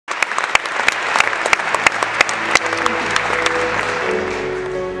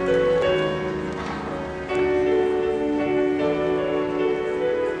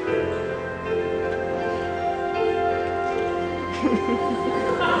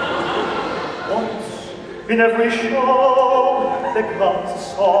In every show, there comes a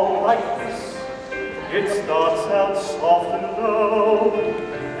song like this. It starts out soft and low,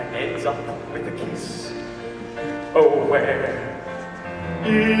 and ends up with a kiss. Oh, where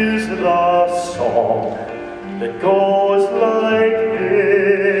is the song that goes like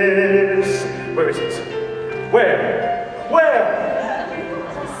this? Where is it? Where?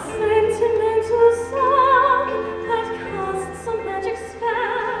 A sentimental song that casts some magic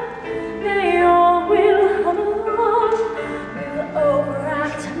spell. They all will hum along, will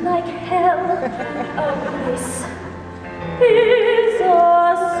overact like hell. Oh, this is a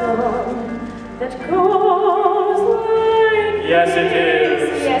song that goes like Yes, it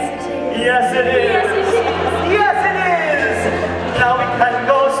is. Yes, it is. Yes, it is. Yes, it is. Yes, it is. Now we can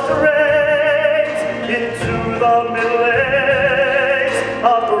go straight into the Middle Age,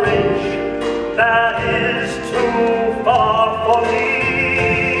 a bridge that is too far for me.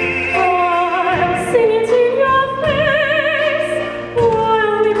 I'll sing it in your face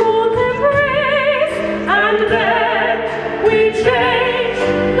while we both embrace, and then we change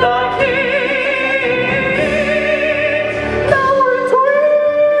the key. Now we're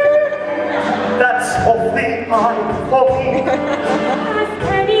in That's awfully high for me. As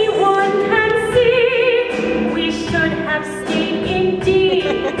anyone can see, we should have stayed indeed.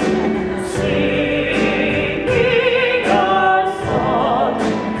 Singing a song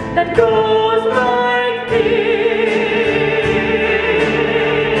that goes like this.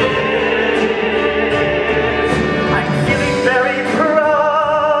 I'm feeling very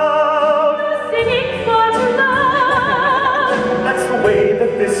proud. Singing for too long. That's the way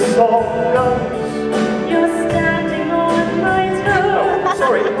that this song goes. You're standing on my toes. Oh,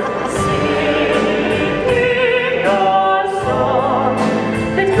 sorry. Singing a song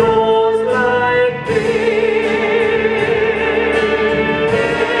that goes like this.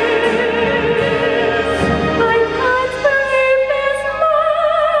 I can't believe this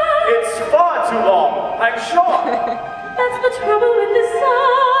much. It's far too long, I'm sure. That's the trouble with this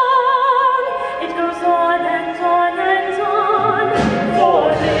song. It goes on and on and on. For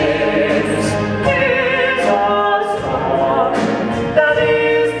this is a song That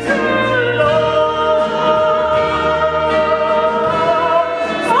is too long.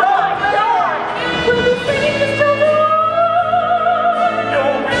 Oh my God! We'll be singing this till dawn. You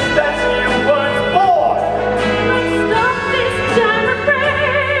wish that you weren't born. Let's stop this damn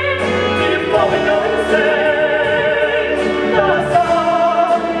refrain. You're falling insane. The song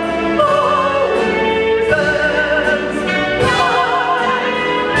always ends like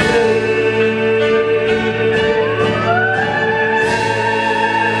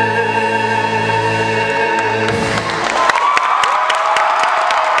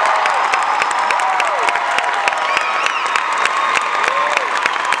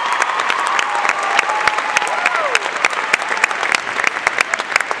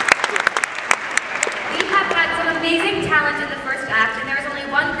We have had some amazing talent in the first act, and there is only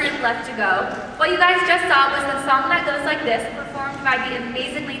one group left to go. What you guys just saw was the song that goes like this, performed by the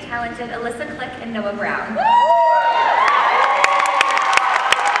amazingly talented Alyssa, Klick, and Noah Brown.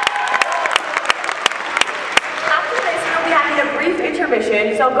 After this, we'll be having a brief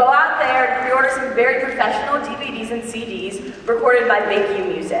intermission, so go out there and pre-order some very professional DVDs and CDs recorded by Make You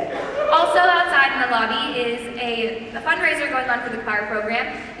Music. Also outside in the lobby is a fundraiser going on for the choir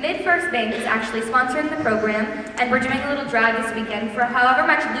program. Mid-First Bank is actually sponsoring the program, and we're doing a little drive this weekend for however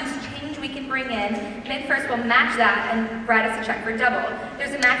much loose change we can bring in. Mid-First will match that and write us a check for double.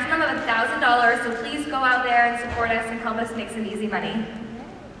 There's a maximum of $1,000, so please go out there and support us and help us make some easy money.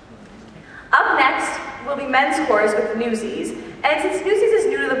 Up next will be men's chorus with Newsies, and since Newsies is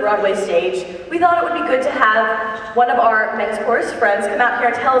new to the Broadway stage, we thought it would be good to have one of our men's chorus friends come out here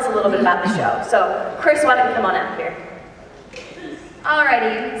and tell us a little bit about the show. So, Chris, why don't you come on out here?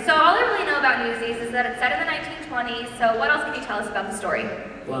 Alrighty, so all I really know about Newsies is that it's set in the 1920s, so what else can you tell us about the story?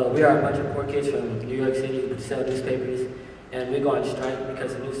 Well, we are a bunch of poor kids from New York City who sell newspapers, and we go on strike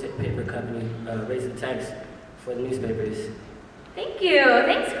because the newspaper company raised the tax for the newspapers. Thank you.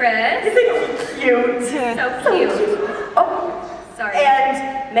 Thanks, Chris. Isn't cute? So cute. Oh, Sorry.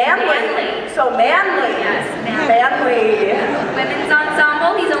 and manly. Manly. So manly. Yes.